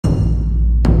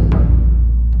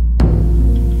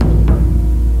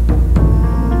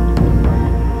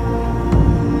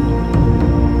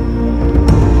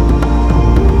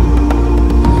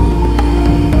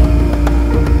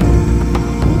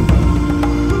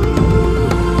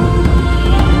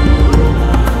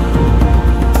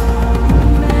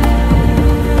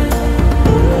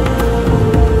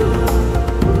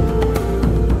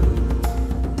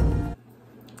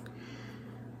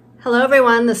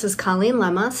this is Colleen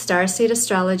Lemma, Starseed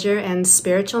Astrologer and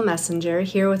Spiritual Messenger,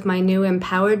 here with my new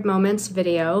Empowered Moments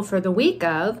video for the week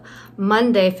of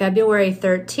Monday, February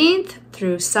 13th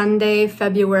through Sunday,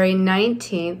 February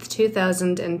 19th,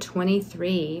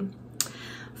 2023.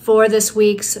 For this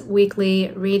week's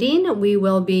weekly reading, we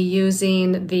will be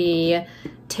using the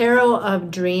Tarot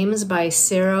of Dreams by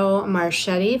Ciro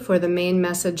Marchetti for the main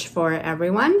message for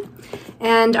everyone.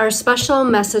 And our special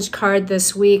message card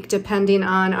this week, depending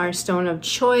on our stone of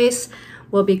choice,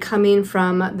 will be coming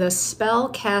from the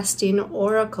Spellcasting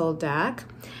Oracle deck.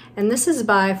 And this is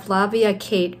by Flavia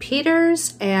Kate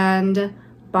Peters and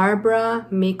Barbara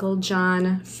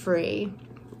Meiklejohn Free.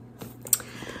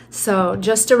 So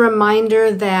just a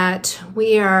reminder that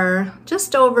we are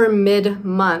just over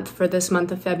mid-month for this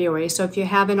month of February. So if you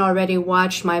haven't already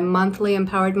watched my monthly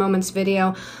Empowered Moments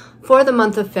video for the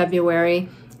month of February,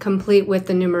 complete with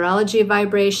the numerology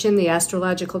vibration, the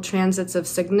astrological transits of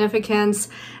significance,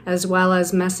 as well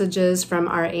as messages from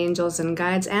our angels and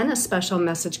guides, and a special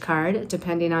message card,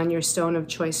 depending on your stone of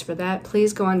choice for that,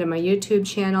 please go onto my YouTube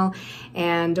channel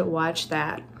and watch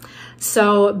that.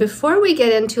 So before we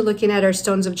get into looking at our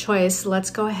stones of choice,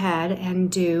 let's go ahead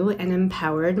and do an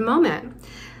empowered moment.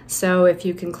 So if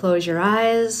you can close your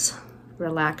eyes,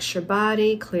 relax your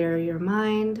body, clear your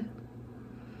mind.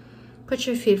 Put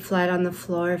your feet flat on the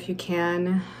floor if you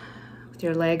can, with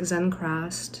your legs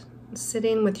uncrossed,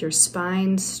 sitting with your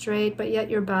spine straight, but yet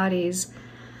your body's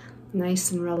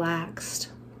nice and relaxed.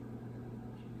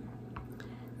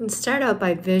 And start out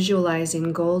by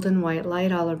visualizing golden white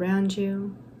light all around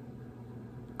you.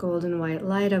 Golden white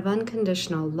light of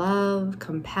unconditional love,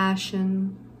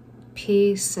 compassion,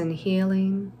 peace and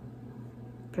healing,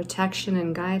 protection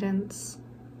and guidance.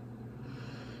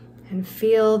 And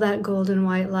feel that golden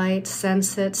white light,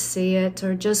 sense it, see it,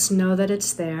 or just know that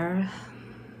it's there.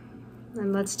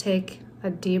 And let's take a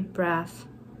deep breath,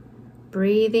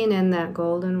 breathing in that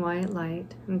golden white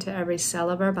light into every cell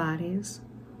of our bodies.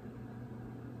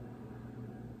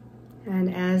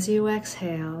 And as you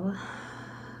exhale,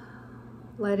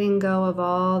 letting go of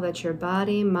all that your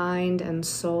body, mind, and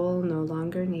soul no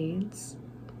longer needs.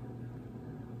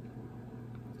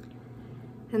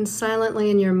 And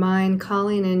silently in your mind,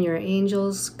 calling in your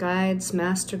angels, guides,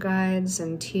 master guides,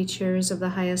 and teachers of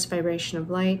the highest vibration of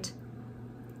light.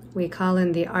 We call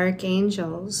in the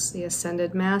archangels, the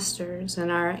ascended masters, and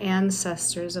our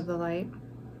ancestors of the light.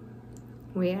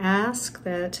 We ask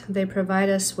that they provide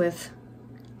us with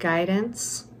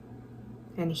guidance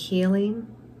and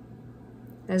healing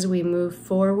as we move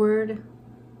forward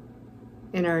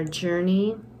in our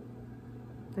journey,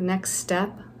 the next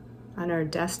step on our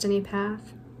destiny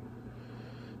path.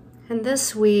 And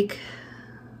this week,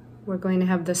 we're going to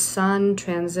have the sun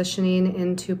transitioning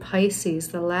into Pisces,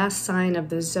 the last sign of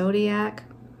the zodiac.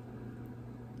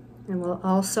 And we'll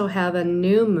also have a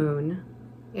new moon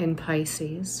in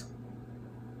Pisces.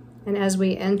 And as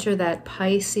we enter that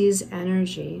Pisces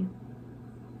energy,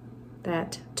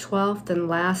 that 12th and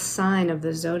last sign of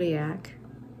the zodiac,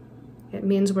 it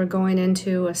means we're going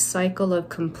into a cycle of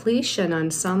completion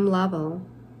on some level.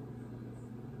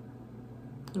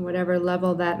 Whatever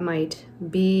level that might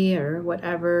be, or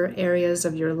whatever areas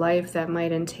of your life that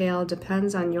might entail,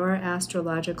 depends on your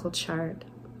astrological chart.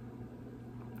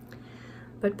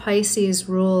 But Pisces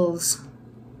rules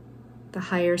the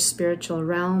higher spiritual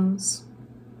realms.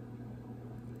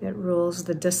 It rules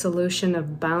the dissolution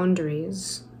of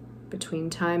boundaries between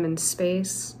time and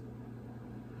space.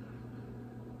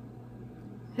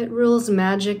 It rules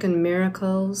magic and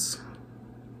miracles,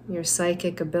 your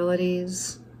psychic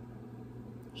abilities,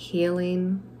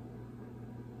 healing.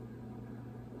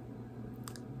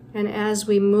 And as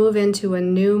we move into a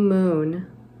new moon,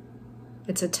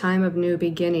 it's a time of new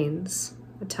beginnings,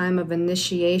 a time of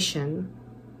initiation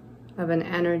of an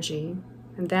energy,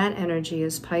 and that energy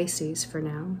is Pisces for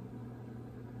now.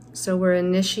 So we're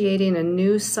initiating a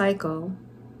new cycle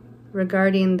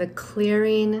regarding the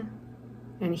clearing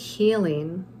and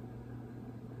healing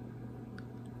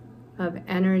of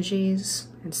energies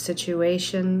and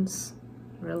situations,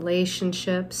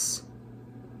 relationships,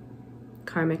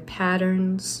 karmic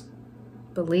patterns,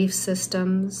 belief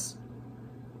systems.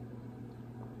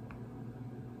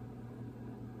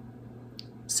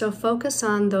 So focus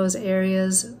on those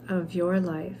areas of your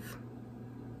life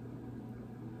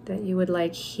that you would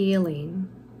like healing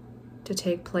to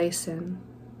take place in.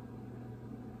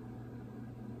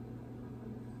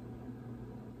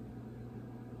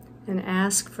 And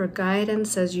ask for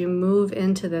guidance as you move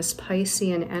into this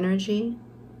Piscean energy.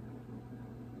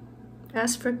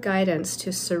 Ask for guidance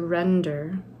to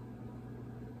surrender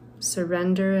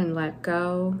and let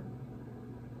go,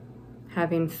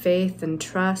 having faith and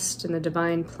trust in the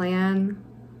divine plan.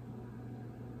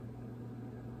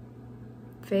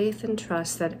 Faith and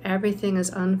trust that everything is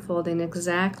unfolding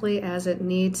exactly as it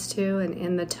needs to and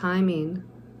in the timing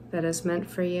that is meant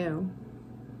for you.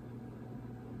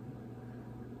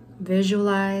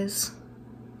 Visualize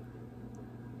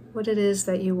what it is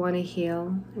that you want to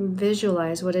heal, and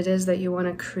visualize what it is that you want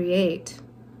to create.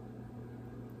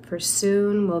 For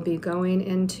soon we'll be going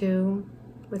into,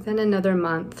 within another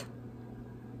month,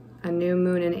 a new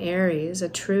moon in Aries, a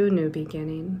true new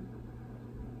beginning.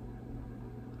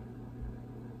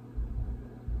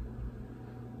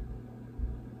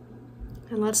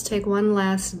 And let's take one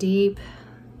last deep,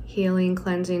 healing,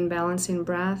 cleansing, balancing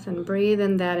breath and breathe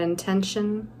in that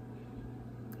intention,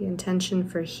 the intention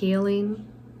for healing.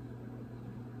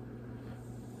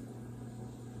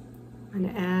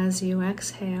 And as you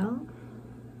exhale,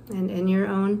 and in your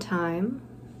own time,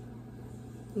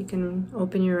 you can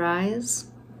open your eyes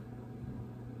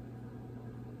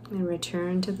and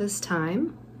return to this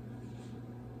time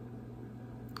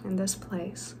and this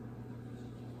place.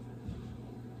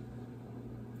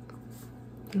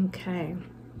 Okay,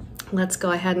 let's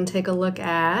go ahead and take a look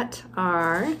at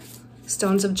our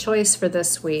stones of choice for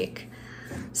this week.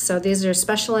 So these are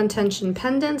special intention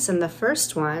pendants, and the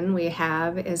first one we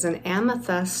have is an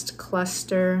amethyst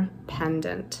cluster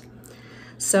pendant.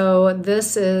 So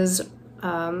this is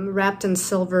wrapped in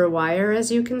silver wire,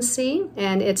 as you can see,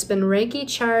 and it's been Reiki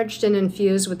charged and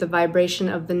infused with the vibration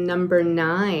of the number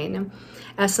 9,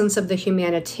 essence of the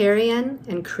humanitarian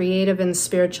and creative and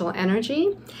spiritual energy,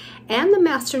 and the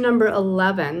master number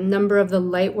 11, number of the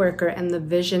light worker and the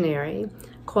visionary,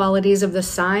 qualities of the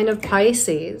sign of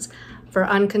Pisces for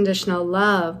unconditional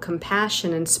love,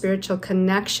 compassion, and spiritual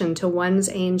connection to one's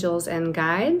angels and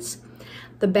guides,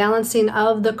 the balancing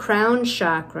of the crown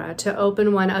chakra to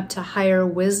open one up to higher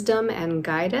wisdom and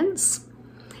guidance,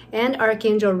 and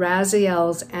Archangel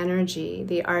Raziel's energy,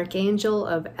 the archangel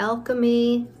of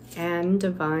alchemy and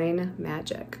divine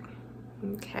magic.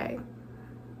 Okay.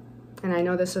 And I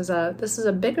know this is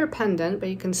a bigger pendant, but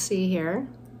you can see here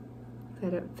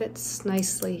that it fits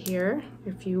nicely here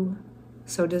if you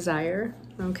so desire.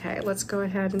 Okay, let's go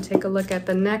ahead and take a look at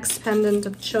the next pendant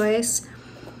of choice.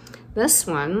 This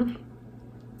one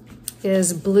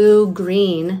is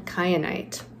blue-green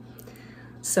kyanite.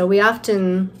 So we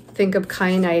often think of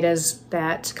kyanite as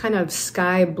that kind of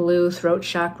sky blue, throat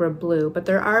chakra blue, but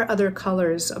there are other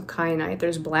colors of kyanite.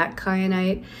 There's black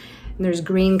kyanite, and there's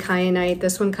green kyanite.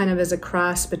 This one kind of is a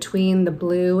cross between the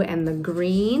blue and the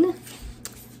green.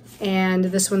 And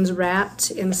this one's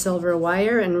wrapped in silver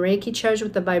wire and Reiki charged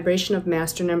with the vibration of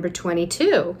master number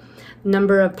 22,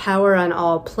 number of power on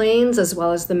all planes, as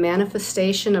well as the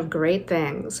manifestation of great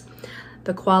things.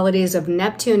 The qualities of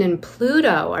Neptune and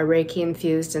Pluto are Reiki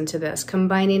infused into this,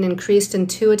 combining increased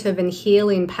intuitive and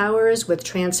healing powers with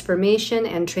transformation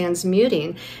and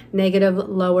transmuting negative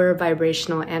lower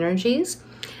vibrational energies.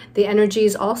 The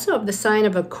energies also of the sign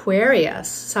of Aquarius,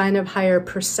 sign of higher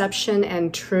perception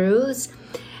and truths,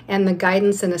 and the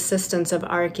guidance and assistance of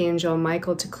Archangel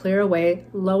Michael to clear away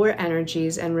lower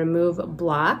energies and remove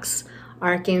blocks.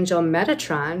 Archangel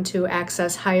Metatron to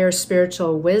access higher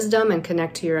spiritual wisdom and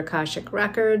connect to your Akashic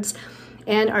records.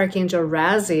 And Archangel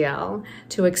Raziel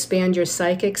to expand your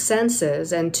psychic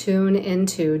senses and tune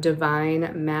into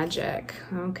divine magic.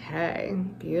 Okay,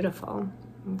 beautiful.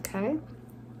 Okay.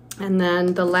 And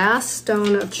then the last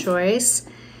stone of choice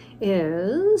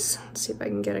is, let's see if I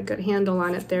can get a good handle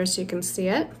on it there so you can see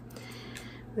it.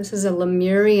 This is a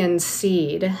Lemurian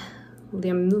seed.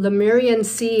 Lemurian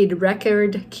seed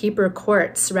record keeper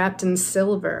quartz wrapped in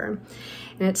silver.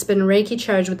 And it's been Reiki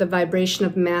charged with the vibration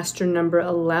of master number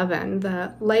 11,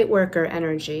 the light worker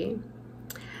energy.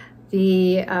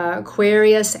 The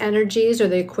Aquarius energies, or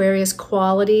the Aquarius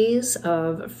qualities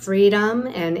of freedom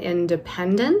and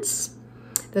independence.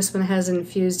 This one has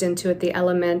infused into it the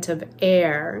element of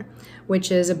air, which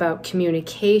is about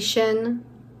communication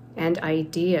and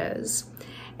ideas.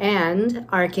 And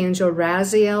Archangel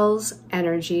Raziel's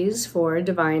energies for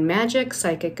divine magic,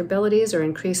 psychic abilities or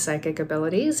increased psychic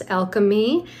abilities,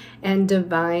 alchemy, and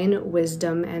divine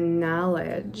wisdom and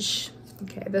knowledge.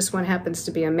 Okay, this one happens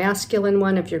to be a masculine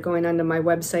one. If you're going onto my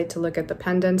website to look at the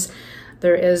pendants,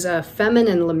 there is a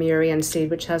feminine Lemurian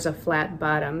seed, which has a flat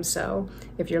bottom. So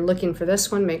if you're looking for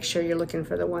this one, make sure you're looking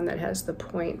for the one that has the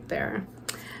point there.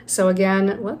 So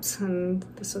again, whoops, and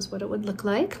this is what it would look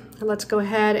like. Let's go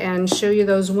ahead and show you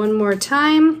those one more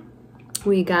time.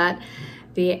 We got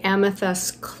the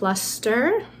amethyst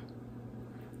cluster.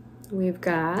 We've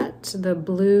got the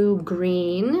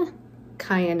blue-green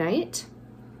kyanite.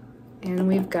 And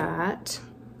we've got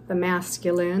the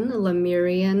masculine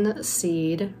Lemurian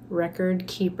seed record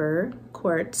keeper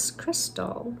quartz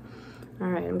crystal. All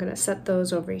right, I'm going to set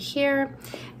those over here.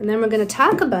 And then we're going to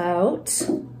talk about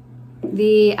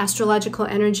the astrological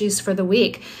energies for the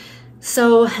week.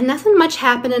 So nothing much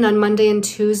happening on Monday and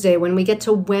Tuesday. When we get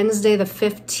to Wednesday the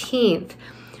 15th,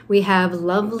 we have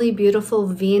lovely, beautiful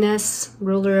Venus,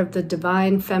 ruler of the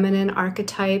divine feminine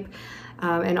archetype,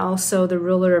 and also the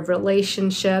ruler of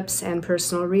relationships and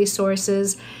personal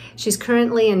resources. She's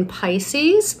currently in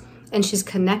Pisces, and she's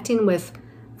connecting with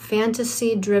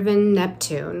fantasy-driven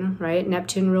Neptune, right?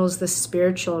 Neptune rules the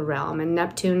spiritual realm, and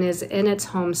Neptune is in its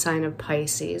home sign of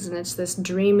Pisces, and it's this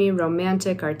dreamy,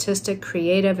 romantic, artistic,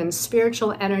 creative, and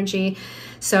spiritual energy.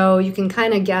 So you can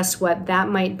kind of guess what that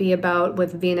might be about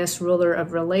with Venus, ruler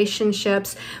of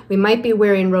relationships. We might be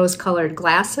wearing rose-colored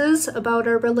glasses about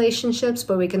our relationships,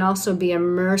 but we can also be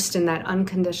immersed in that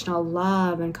unconditional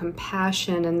love and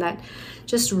compassion and that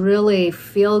just really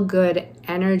feel-good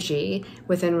energy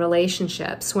within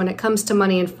relationships. When it comes to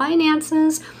money and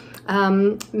finances,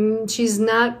 she's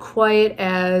not quite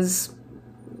as,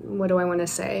 what do I want to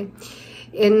say,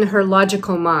 in her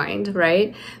logical mind,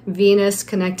 right? Venus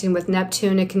connecting with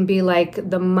Neptune, it can be like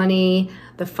the money,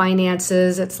 the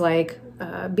finances. It's like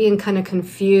being kind of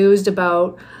confused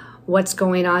about what's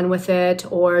going on with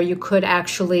it, or you could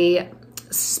actually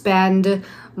spend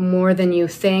more than you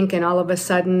think, and all of a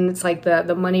sudden it's like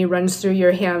the money runs through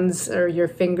your hands or your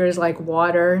fingers like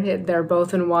water. They're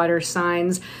both in water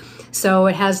signs. So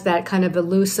it has that kind of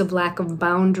elusive lack of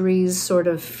boundaries sort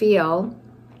of feel.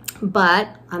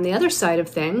 But on the other side of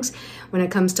things, when it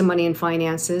comes to money and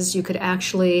finances, you could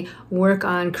actually work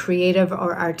on creative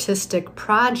or artistic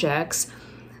projects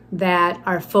that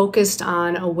are focused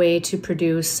on a way to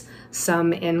produce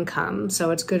some income.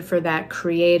 So it's good for that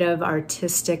creative,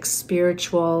 artistic,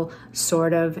 spiritual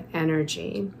sort of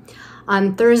energy.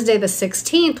 On Thursday the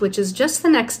 16th, which is just the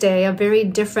next day, a very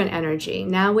different energy.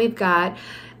 Now we've got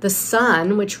the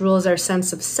sun, which rules our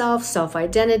sense of self,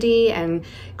 self-identity, and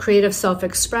creative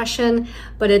self-expression,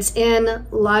 but it's in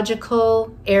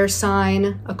logical air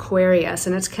sign Aquarius,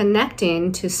 and it's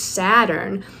connecting to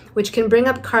Saturn, which can bring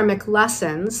up karmic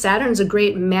lessons. Saturn's a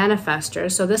great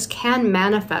manifester, so this can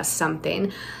manifest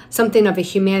something of a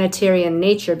humanitarian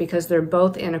nature because they're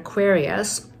both in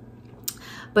Aquarius.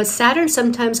 But Saturn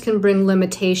sometimes can bring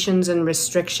limitations and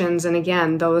restrictions, and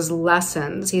again, those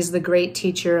lessons. He's the great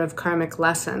teacher of karmic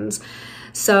lessons.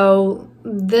 So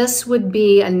this would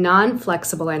be a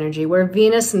non-flexible energy, where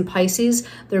Venus and Pisces,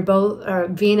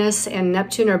 Venus and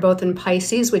Neptune are both in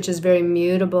Pisces, which is very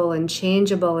mutable and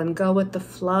changeable and go with the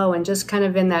flow and just kind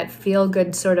of in that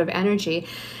feel-good sort of energy.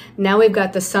 Now we've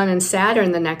got the sun and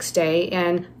Saturn the next day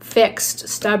and fixed,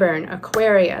 stubborn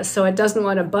Aquarius. So it doesn't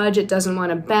want to budge, it doesn't want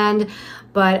to bend.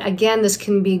 But again, this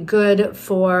can be good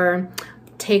for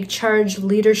take charge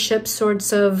leadership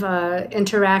sorts of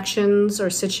interactions or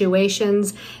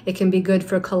situations. It can be good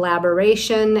for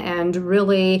collaboration and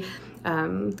really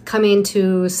coming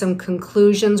to some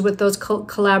conclusions with those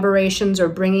collaborations, or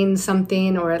bringing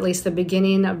something, or at least the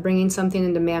beginning of bringing something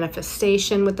into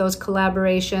manifestation with those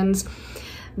collaborations.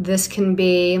 This can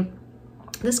be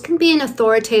an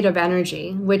authoritative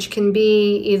energy, which can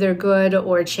be either good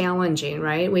or challenging,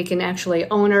 right? We can actually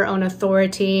own our own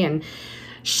authority and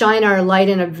shine our light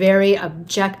in a very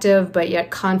objective but yet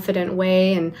confident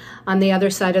way. And on the other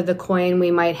side of the coin,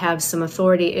 we might have some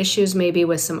authority issues, maybe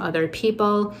with some other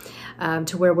people,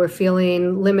 to where we're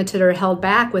feeling limited or held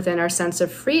back within our sense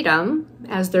of freedom,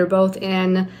 as they're both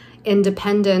in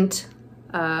independent,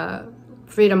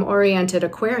 freedom-oriented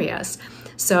Aquarius.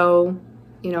 So,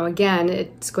 you know, again,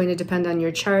 it's going to depend on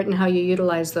your chart and how you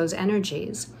utilize those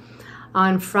energies.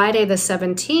 On Friday the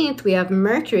 17th, we have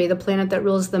Mercury, the planet that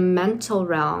rules the mental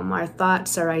realm, our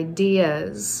thoughts, our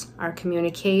ideas, our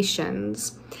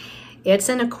communications. It's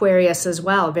in Aquarius as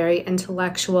well, very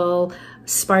intellectual,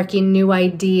 sparking new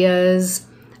ideas,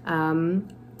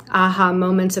 aha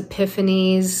moments,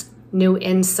 epiphanies, new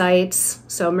insights.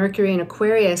 So Mercury in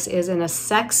Aquarius is in a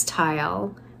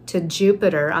sextile to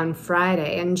Jupiter on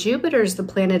Friday. And Jupiter is the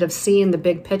planet of seeing the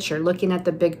big picture, looking at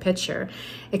the big picture,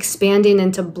 expanding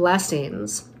into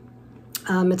blessings.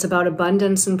 It's about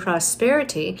abundance and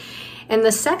prosperity. And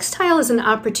the sextile is an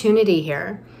opportunity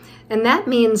here. And that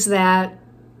means that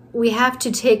we have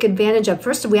to take advantage of,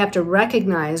 first we have to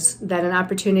recognize that an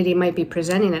opportunity might be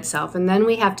presenting itself, and then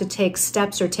we have to take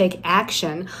steps or take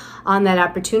action on that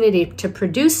opportunity to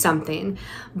produce something.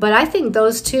 But I think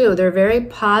those two, they're very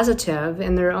positive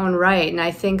in their own right. And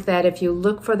I think that if you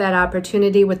look for that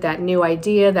opportunity with that new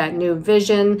idea, that new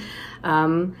vision,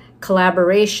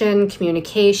 collaboration,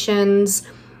 communications,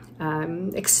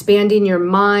 expanding your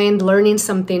mind, learning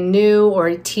something new,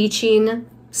 or teaching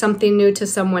something new to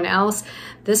someone else.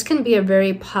 This can be a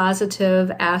very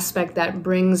positive aspect that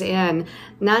brings in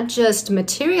not just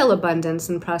material abundance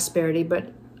and prosperity,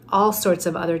 but all sorts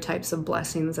of other types of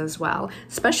blessings as well,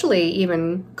 especially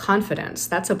even confidence.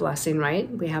 That's a blessing, right?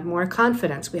 We have more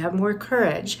confidence, we have more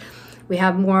courage, we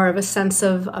have more of a sense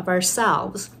of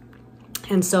ourselves.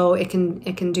 And so it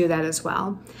can do that as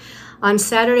well. On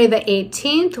Saturday the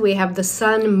 18th, we have the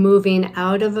sun moving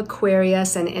out of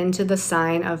Aquarius and into the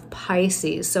sign of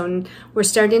Pisces. So we're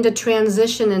starting to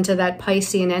transition into that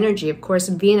Piscean energy. Of course,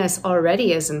 Venus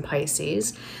already is in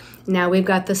Pisces. Now we've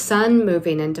got the sun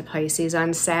moving into Pisces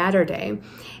on Saturday.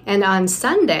 And on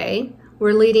Sunday,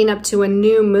 we're leading up to a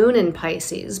new moon in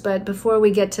Pisces. But before we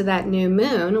get to that new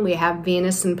moon, we have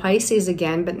Venus in Pisces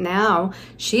again, but now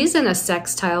she's in a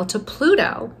sextile to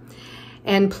Pluto.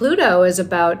 And Pluto is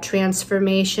about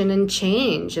transformation and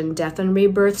change and death and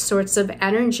rebirth sorts of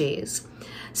energies.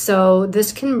 So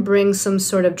this can bring some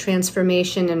sort of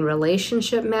transformation in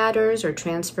relationship matters or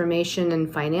transformation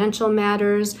in financial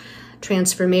matters,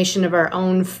 transformation of our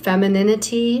own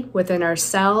femininity within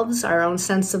ourselves, our own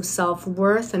sense of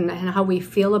self-worth and how we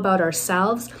feel about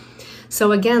ourselves.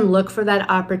 So again, look for that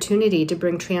opportunity to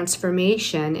bring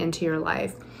transformation into your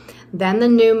life. Then the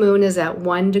new moon is at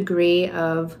 1 degree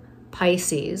of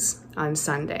Pisces on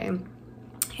Sunday.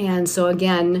 And so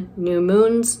again, new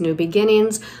moons, new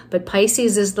beginnings, but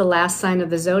Pisces is the last sign of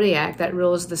the zodiac that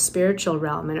rules the spiritual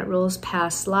realm, and it rules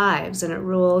past lives, and it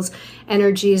rules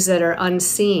energies that are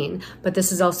unseen. But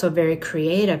this is also very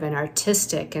creative and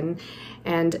artistic and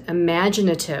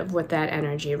imaginative with that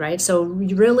energy, right? So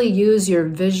you really use your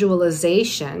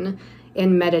visualization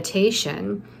in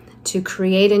meditation to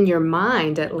create in your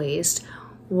mind, at least,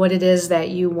 what it is that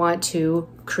you want to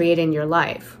create in your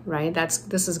life, right?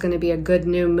 This is going to be a good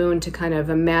new moon to kind of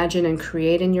imagine and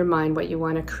create in your mind what you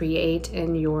want to create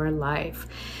in your life.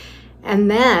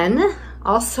 And then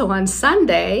also on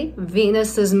Sunday,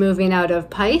 Venus is moving out of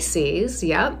Pisces.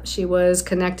 Yep, she was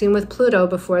connecting with Pluto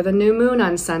before the new moon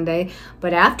on Sunday,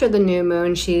 but after the new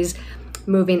moon, she's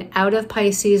moving out of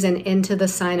Pisces and into the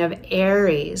sign of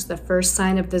Aries, the first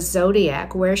sign of the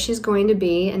zodiac, where she's going to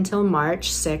be until March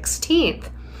 16th.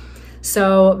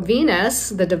 So Venus,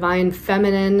 the divine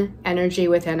feminine energy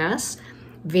within us,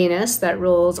 Venus that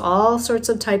rules all sorts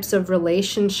of types of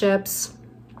relationships,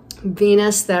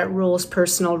 Venus that rules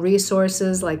personal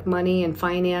resources like money and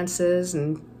finances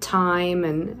and time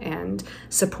and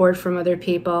support from other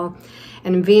people,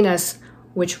 and Venus,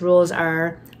 which rules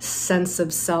our sense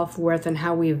of self-worth and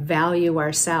how we value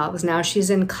ourselves. Now she's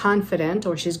in confident,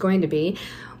 or she's going to be,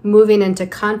 moving into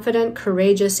confident,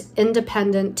 courageous,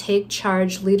 independent, take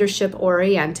charge,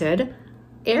 leadership-oriented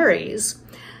Aries.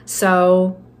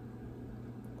 So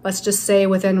let's just say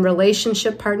within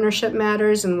relationship, partnership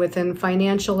matters and within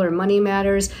financial or money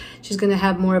matters, she's going to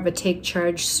have more of a take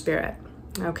charge spirit.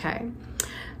 Okay.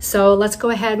 So let's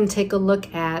go ahead and take a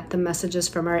look at the messages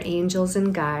from our angels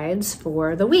and guides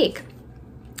for the week.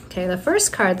 Okay, the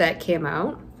first card that came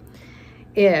out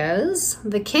is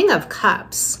the King of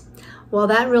Cups. Well,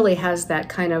 that really has that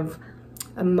kind of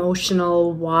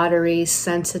emotional, watery,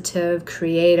 sensitive,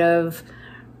 creative,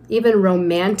 even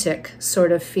romantic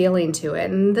sort of feeling to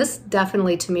it. And this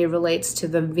definitely to me relates to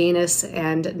the Venus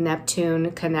and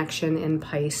Neptune connection in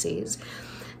Pisces.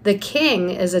 The king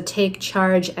is a take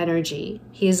charge energy.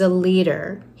 He's a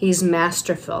leader. He's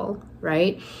masterful,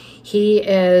 right? He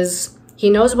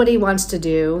knows what he wants to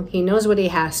do. He knows what he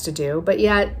has to do. But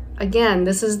yet, again,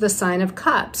 this is the sign of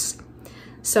cups.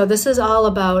 So this is all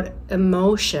about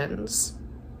emotions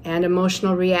and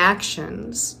emotional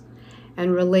reactions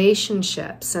and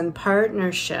relationships and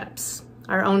partnerships,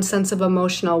 our own sense of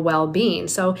emotional well-being.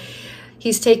 So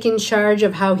he's taking charge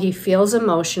of how he feels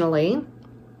emotionally,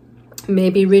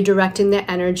 maybe redirecting the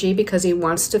energy because he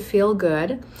wants to feel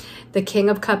good. The King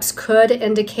of Cups could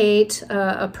indicate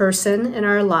a person in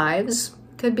our lives.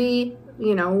 Could be,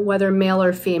 you know, whether male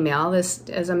or female. This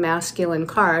is a masculine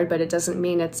card, but it doesn't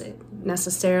mean it's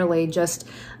necessarily just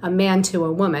a man to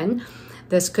a woman.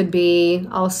 This could be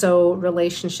also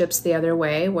relationships the other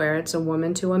way, where it's a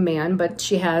woman to a man, but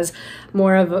she has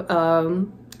more of a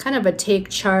kind of a take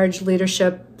charge,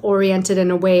 leadership oriented in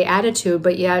a way attitude,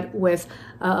 but yet with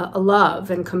a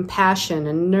love and compassion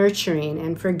and nurturing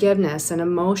and forgiveness and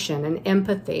emotion and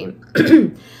empathy.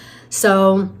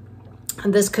 So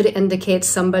this could indicate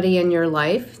somebody in your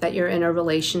life that you're in a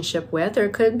relationship with, or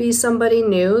it could be somebody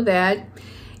new that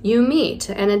you meet,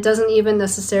 and it doesn't even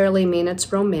necessarily mean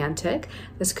it's romantic.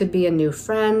 This could be a new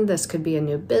friend, this could be a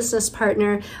new business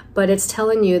partner, but it's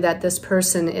telling you that this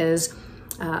person is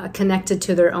connected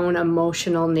to their own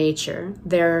emotional nature.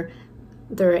 They're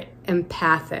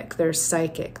empathic, they're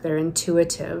psychic, they're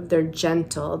intuitive, they're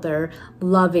gentle, they're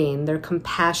loving, they're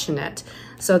compassionate.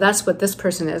 So that's what this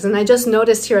person is. And I just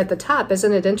noticed here at the top,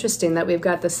 isn't it interesting that we've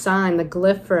got the sign, the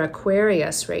glyph for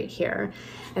Aquarius right here.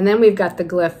 And then we've got the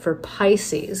glyph for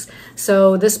Pisces.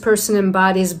 So this person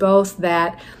embodies both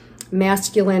that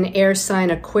masculine air sign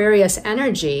Aquarius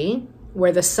energy,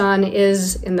 where the sun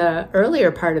is in the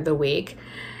earlier part of the week.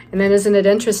 And then isn't it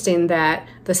interesting that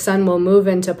the sun will move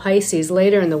into Pisces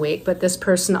later in the week, but this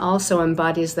person also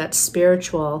embodies that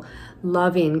spiritual,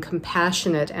 loving,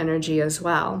 compassionate energy as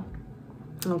well.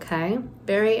 Okay,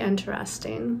 very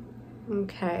interesting.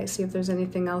 Okay, see if there's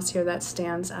anything else here that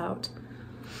stands out.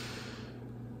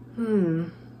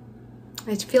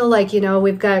 I feel like, you know,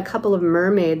 we've got a couple of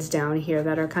mermaids down here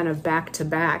that are kind of back to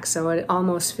back. So it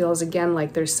almost feels again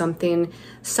like there's something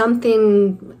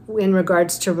in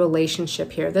regards to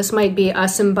relationship here. This might be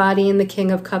us embodying the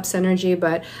King of Cups energy,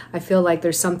 but I feel like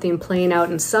there's something playing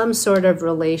out in some sort of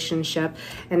relationship.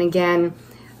 And again,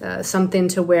 something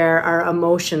to where our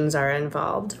emotions are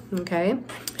involved. Okay,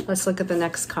 let's look at the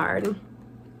next card.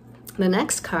 The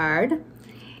next card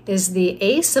is the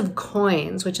Ace of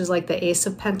Coins, which is like the Ace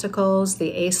of Pentacles,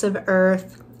 the Ace of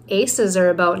Earth. Aces are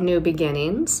about new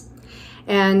beginnings.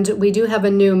 And we do have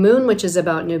a new moon, which is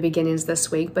about new beginnings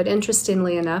this week. But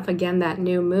interestingly enough, again, that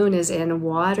new moon is in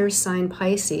water sign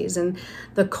Pisces. And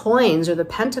the coins or the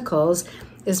pentacles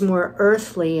is more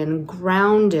earthly and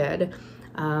grounded.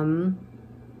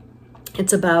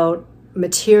 It's about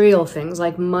material things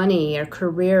like money or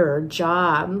career or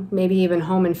job, maybe even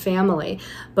home and family.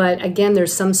 But again,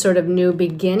 there's some sort of new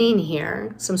beginning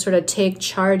here, some sort of take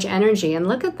charge energy. And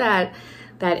look at that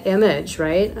image,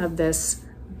 right, of this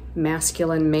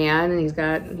masculine man, and he's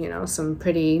got, you know, some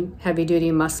pretty heavy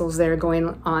duty muscles there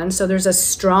going on. So there's a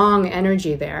strong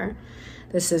energy there.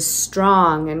 This is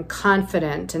strong and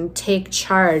confident and take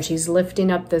charge. He's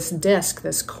lifting up this disc,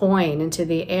 this coin, into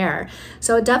the air.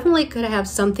 So it definitely could have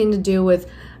something to do with,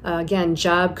 again,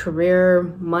 job, career,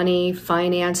 money,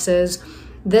 finances.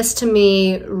 This to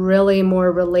me really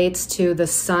more relates to the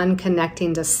sun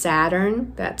connecting to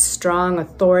Saturn, that strong,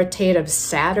 authoritative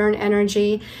Saturn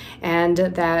energy, and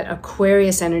that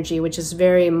Aquarius energy, which is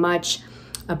very much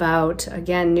about,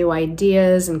 again, new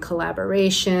ideas and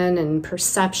collaboration and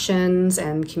perceptions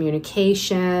and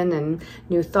communication and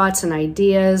new thoughts and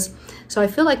ideas. So I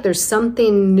feel like there's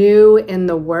something new in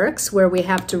the works where we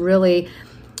have to really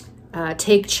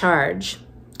take charge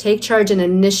and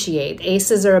initiate.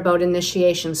 Aces are about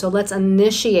initiation. So let's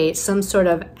initiate some sort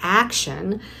of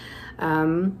action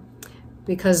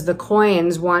because the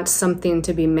coins want something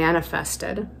to be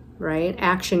manifested. Right?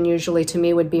 Action usually to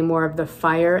me would be more of the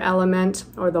fire element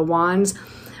or the wands,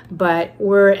 but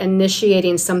we're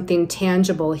initiating something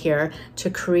tangible here to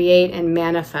create and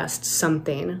manifest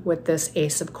something with this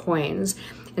Ace of Coins.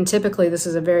 And typically this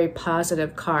is a very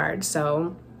positive card.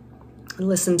 So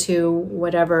listen to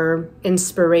whatever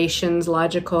inspirations,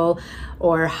 logical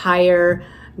or higher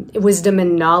wisdom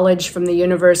and knowledge from the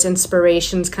universe,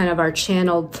 inspirations kind of are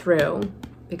channeled through,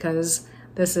 because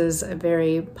this is a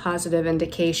very positive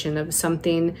indication of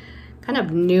something kind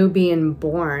of new being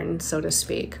born, so to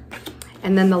speak.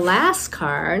 And then the last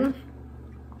card,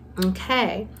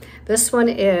 okay, this one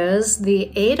is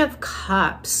the Eight of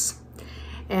Cups.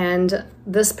 And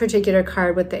this particular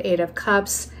card with the Eight of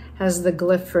Cups has the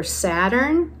glyph for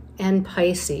Saturn and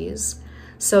Pisces.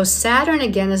 So Saturn,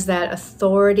 again, is that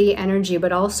authority energy,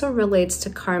 but also relates to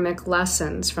karmic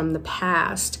lessons from the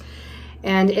past.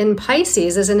 And in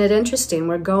Pisces, isn't it interesting?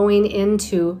 We're going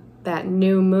into that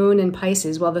new moon in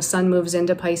Pisces. Well, the sun moves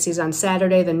into Pisces on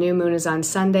Saturday. The new moon is on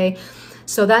Sunday.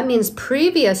 So that means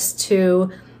previous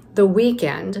to the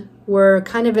weekend, we're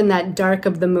kind of in that dark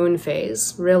of the moon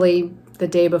phase. Really the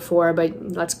day before,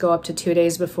 but let's go up to 2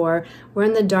 days before. We're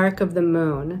in the dark of the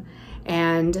moon.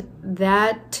 And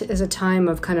that is a time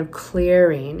of kind of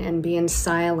clearing and being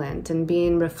silent and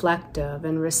being reflective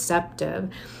and receptive.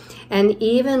 And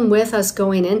even with us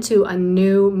going into a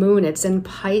new moon, it's in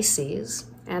Pisces.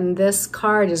 And this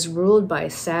card is ruled by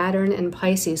Saturn and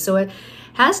Pisces. So it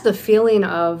has the feeling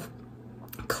of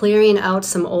clearing out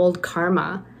some old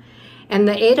karma. And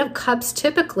the Eight of Cups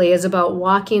typically is about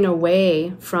walking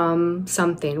away from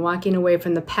something, walking away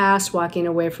from the past, walking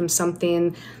away from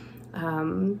something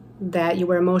that you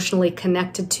were emotionally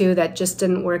connected to that just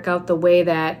didn't work out the way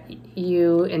that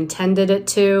you intended it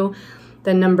to.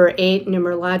 The number 8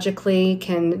 numerologically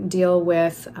can deal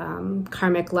with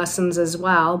karmic lessons as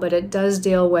well, but it does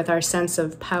deal with our sense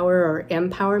of power or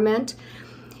empowerment.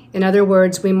 In other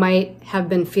words, we might have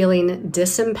been feeling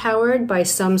disempowered by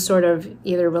some sort of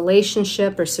either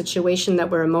relationship or situation that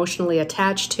we're emotionally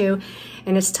attached to.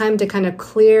 And it's time to kind of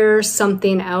clear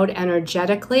something out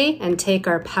energetically and take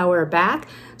our power back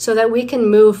so that we can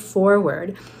move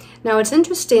forward. Now, it's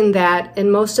interesting that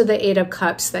in most of the Eight of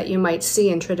Cups that you might see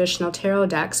in traditional tarot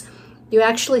decks, you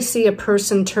actually see a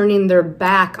person turning their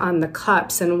back on the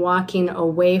cups and walking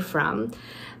away from.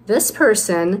 This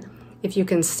person, if you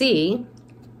can see,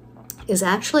 is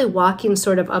actually walking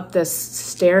sort of up this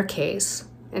staircase.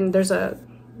 And there's a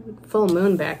full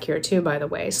moon back here too, by the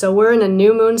way. So we're in a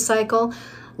new moon cycle.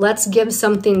 Let's give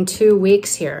something 2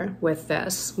 weeks here with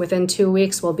this. Within 2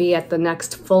 weeks, we'll be at the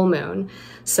next full moon.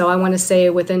 So I want to say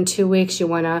within 2 weeks, you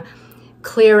want to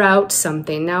clear out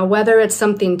something. Now, whether it's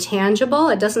something tangible,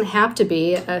 it doesn't have to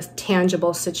be a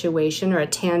tangible situation or a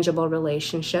tangible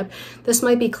relationship. This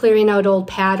might be clearing out old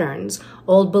patterns,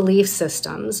 old belief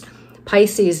systems.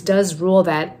 Pisces does rule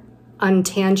that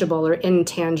untangible or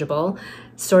intangible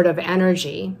sort of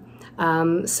energy.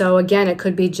 So again, it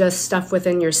could be just stuff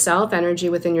within yourself, energy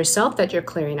within yourself that you're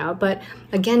clearing out. But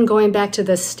again, going back to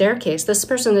this staircase, this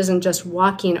person isn't just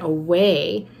walking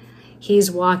away,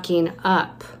 he's walking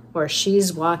up or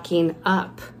she's walking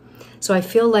up. So I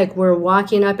feel like we're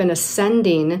walking up and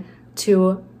ascending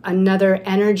to another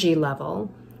energy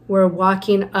level. We're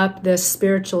walking up this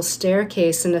spiritual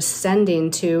staircase and ascending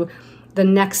to the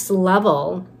next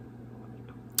level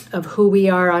of who we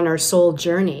are on our soul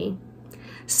journey.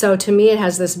 So to me, it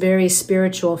has this very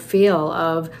spiritual feel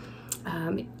of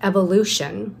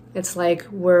evolution. It's like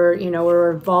we're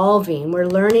evolving. We're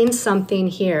learning something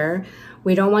here.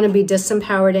 We don't want to be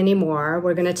disempowered anymore.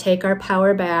 We're going to take our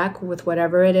power back with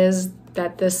whatever it is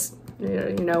that this,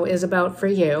 is about for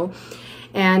you.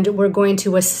 And we're going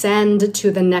to ascend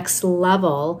to the next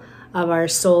level of our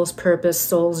soul's purpose,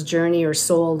 soul's journey, or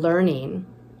soul learning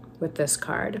with this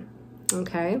card.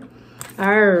 Okay?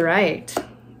 All right.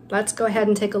 Let's go ahead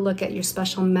and take a look at your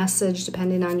special message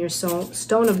depending on your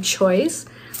stone of choice.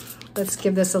 Let's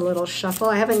give this a little shuffle.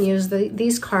 I haven't used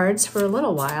these cards for a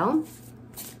little while.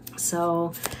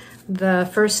 So the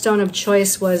first stone of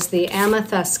choice was the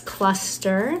amethyst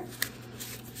cluster.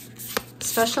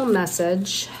 Special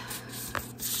message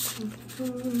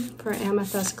for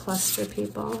amethyst cluster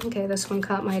people. Okay, this one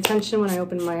caught my attention when I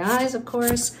opened my eyes, of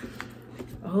course.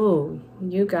 Oh,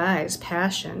 you guys,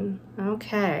 passion.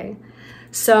 Okay.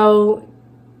 So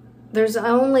there's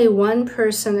only one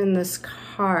person in this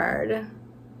card,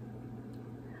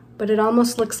 but it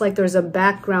almost looks like there's a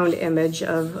background image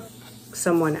of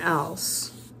someone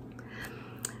else.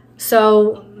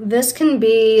 So this can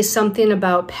be something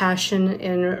about passion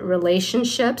in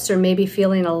relationships or maybe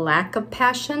feeling a lack of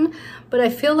passion, but I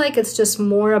feel like it's just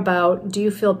more about, do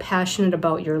you feel passionate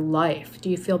about your life? Do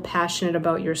you feel passionate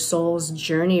about your soul's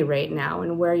journey right now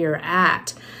and where you're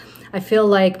at? I feel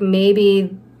like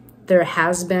maybe there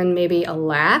has been maybe a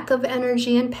lack of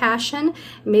energy and passion.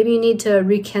 Maybe you need to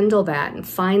rekindle that and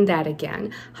find that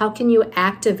again. How can you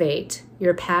activate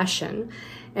your passion?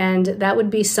 And that would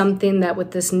be something that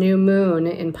with this new moon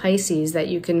in Pisces that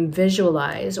you can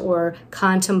visualize or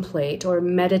contemplate or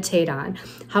meditate on.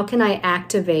 How can I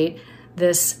activate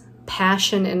this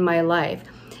passion in my life?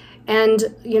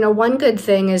 And, one good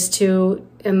thing is to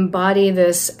embody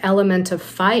this element of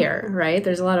fire, right?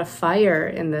 There's a lot of fire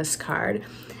in this card.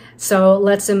 So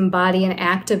let's embody and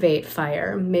activate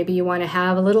fire. Maybe you want to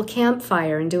have a little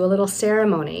campfire and do a little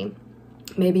ceremony.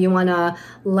 Maybe you want to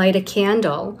light a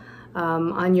candle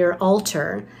on your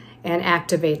altar and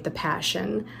activate the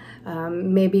passion.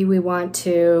 Maybe we want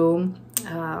to,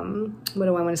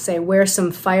 wear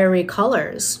some fiery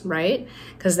colors, right?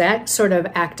 Because that sort of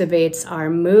activates our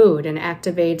mood and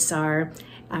activates our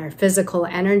physical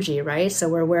energy, right? So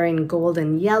we're wearing gold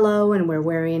and yellow, and we're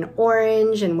wearing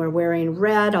orange, and we're wearing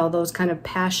red, all those kind of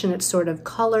passionate sort of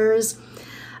colors.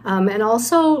 And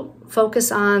also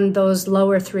focus on those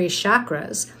lower 3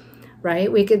 chakras,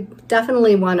 right? We could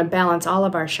definitely want to balance all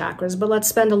of our chakras, but let's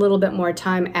spend a little bit more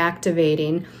time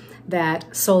activating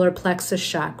that solar plexus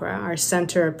chakra, our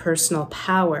center of personal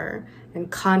power and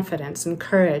confidence and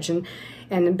courage,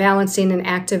 and balancing and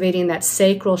activating that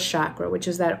sacral chakra, which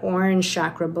is that orange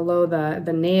chakra below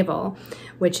the navel,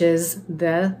 which is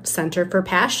the center for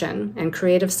passion and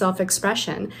creative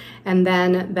self-expression. And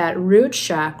then that root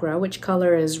chakra, which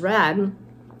color is red,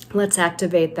 let's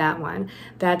activate that one.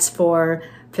 That's for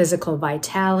physical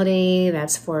vitality,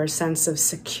 that's for a sense of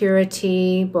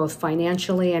security, both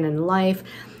financially and in life.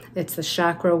 It's the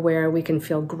chakra where we can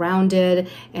feel grounded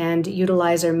and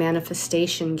utilize our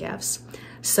manifestation gifts.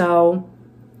 So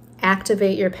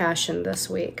activate your passion this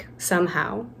week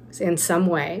somehow, in some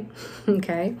way,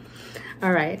 okay?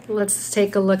 All right, let's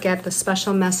take a look at the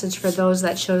special message for those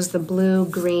that chose the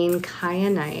blue-green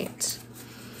kyanite.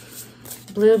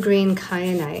 Blue-green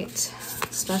kyanite,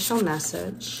 special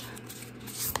message.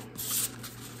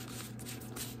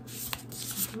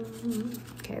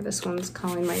 Okay, this one's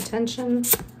calling my attention.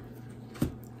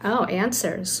 Oh,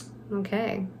 answers.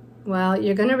 Okay. Well,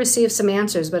 you're going to receive some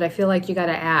answers, but I feel like you got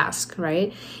to ask,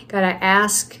 right? Got to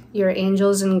ask your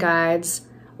angels and guides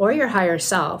or your higher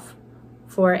self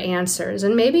for answers.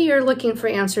 And maybe you're looking for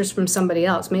answers from somebody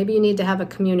else. Maybe you need to have a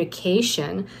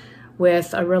communication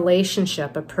with a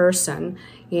relationship, a person,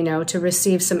 you know, to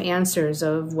receive some answers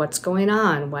of what's going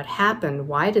on, what happened,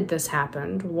 why did this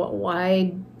happen,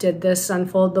 why did this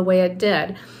unfold the way it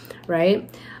did, right?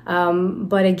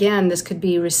 But again, this could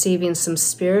be receiving some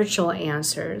spiritual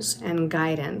answers and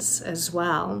guidance as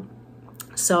well.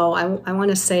 So I want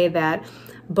to say that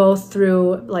both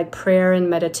through like prayer and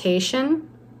meditation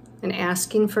and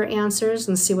asking for answers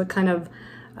and see what kind of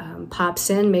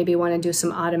pops in. Maybe you want to do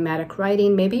some automatic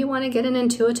writing. Maybe you want to get an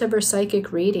intuitive or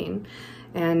psychic reading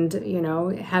and, you know,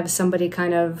 have somebody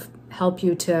kind of help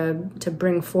you to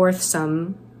bring forth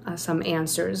some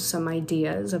answers, some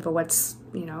ideas of what's,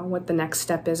 you know, what the next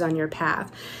step is on your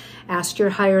path. Ask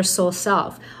your higher soul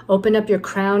self. Open up your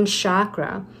crown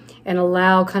chakra and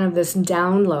allow kind of this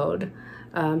download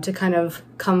to kind of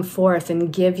come forth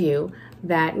and give you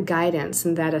that guidance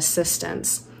and that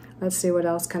assistance. Let's see what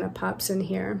else kind of pops in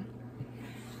here.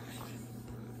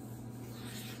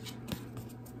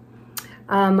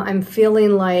 I'm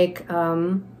feeling like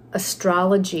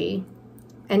astrology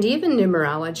and even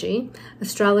numerology.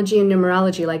 Astrology and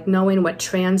numerology, like knowing what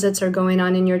transits are going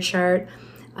on in your chart,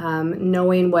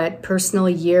 knowing what personal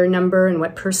year number and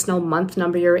what personal month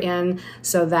number you're in,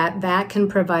 so that that can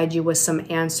provide you with some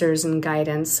answers and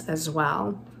guidance as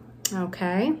well.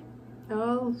 Okay.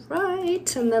 All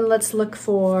right, and then let's look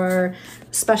for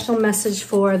a special message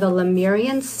for the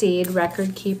Lemurian Seed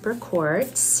Record Keeper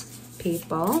Quartz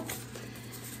people.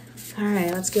 All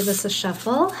right, let's give this a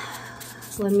shuffle.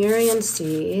 Lemurian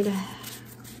Seed,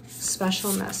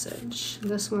 special message.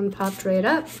 This one popped right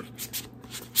up.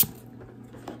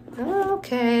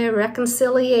 Okay,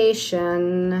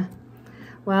 reconciliation.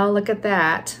 Well, look at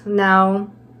that.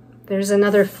 Now, there's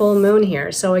another full moon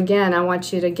here. So again, I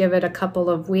want you to give it a couple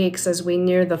of weeks as we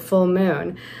near the full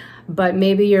moon. But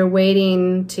maybe you're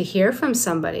waiting to hear from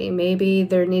somebody. Maybe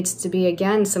there needs to be,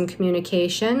 again, some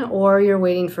communication, or you're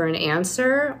waiting for an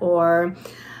answer, or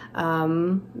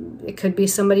it could be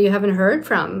somebody you haven't heard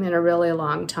from in a really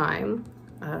long time.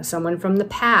 Someone from the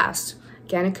past.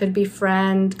 Again, it could be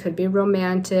friend, could be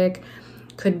romantic,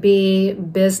 could be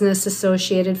business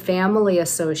associated, family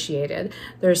associated.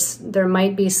 There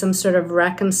might be some sort of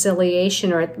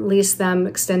reconciliation, or at least them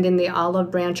extending the olive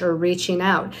branch or reaching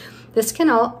out. This can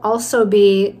also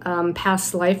be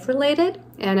past life related.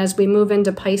 And as we move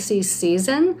into Pisces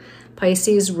season,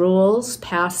 Pisces rules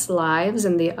past lives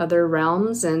and the other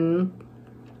realms and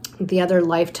the other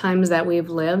lifetimes that we've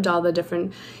lived, all the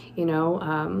different, you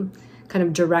know, kind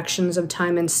of directions of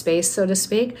time and space, so to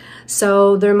speak.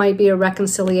 So there might be a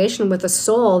reconciliation with a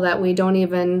soul that we don't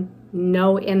even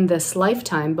know in this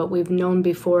lifetime, but we've known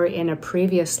before in a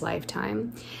previous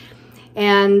lifetime.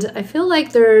 And I feel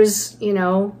like there's, you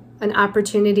know, an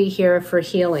opportunity here for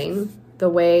healing the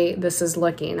way this is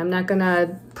looking. I'm not going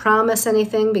to promise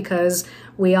anything because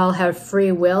we all have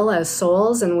free will as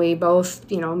souls, and we both,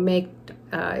 you know, make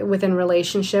within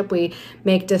relationship, we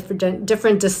make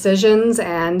different decisions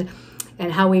and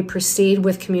how we proceed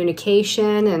with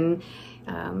communication, and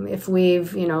if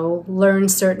we've, you know,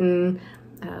 learned certain,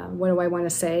 what do I want to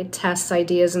say, tests,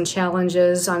 ideas, and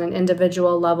challenges on an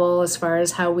individual level as far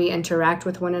as how we interact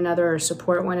with one another or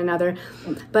support one another.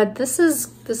 But this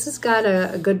has got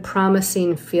a good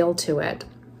promising feel to it,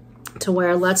 to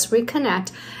where let's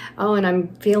reconnect. Oh, and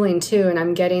I'm feeling too, and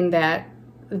I'm getting that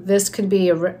this could be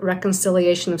a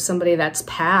reconciliation of somebody that's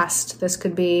passed. This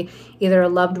could be either a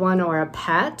loved one or a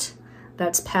pet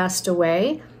that's passed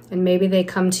away, and maybe they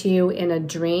come to you in a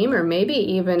dream, or maybe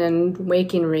even in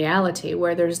waking reality,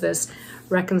 where there's this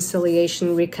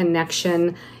reconciliation,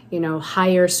 reconnection, you know,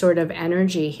 higher sort of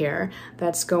energy here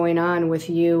that's going on with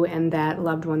you and that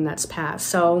loved one that's passed.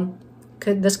 So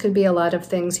this could be a lot of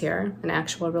things here: an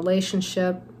actual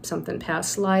relationship, something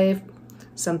past life,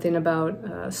 something about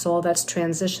a soul that's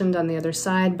transitioned on the other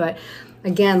side. But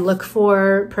again, look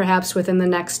for perhaps within the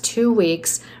next 2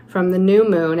 weeks from the new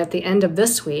moon at the end of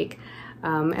this week,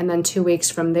 and then 2 weeks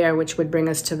from there, which would bring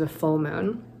us to the full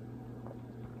moon.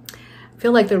 I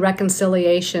feel like the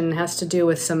reconciliation has to do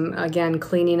with some, again,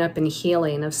 cleaning up and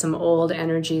healing of some old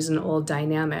energies and old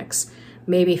dynamics.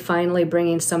 Maybe finally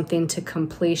bringing something to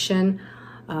completion,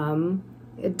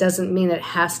 It doesn't mean it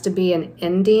has to be an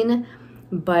ending,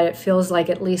 but it feels like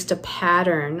at least a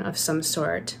pattern of some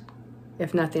sort,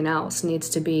 if nothing else, needs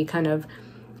to be kind of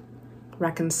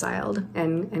reconciled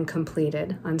and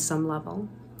completed on some level.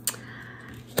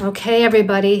 Okay,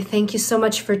 everybody, thank you so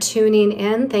much for tuning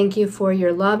in. Thank you for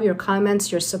your love, your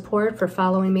comments, your support, for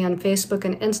following me on Facebook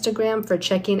and Instagram, for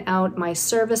checking out my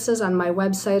services on my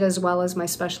website, as well as my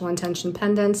special intention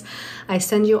pendants. I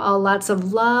send you all lots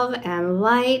of love and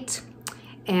light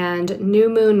and new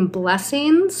moon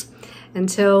blessings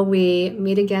until we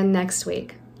meet again next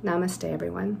week. Namaste,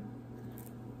 everyone.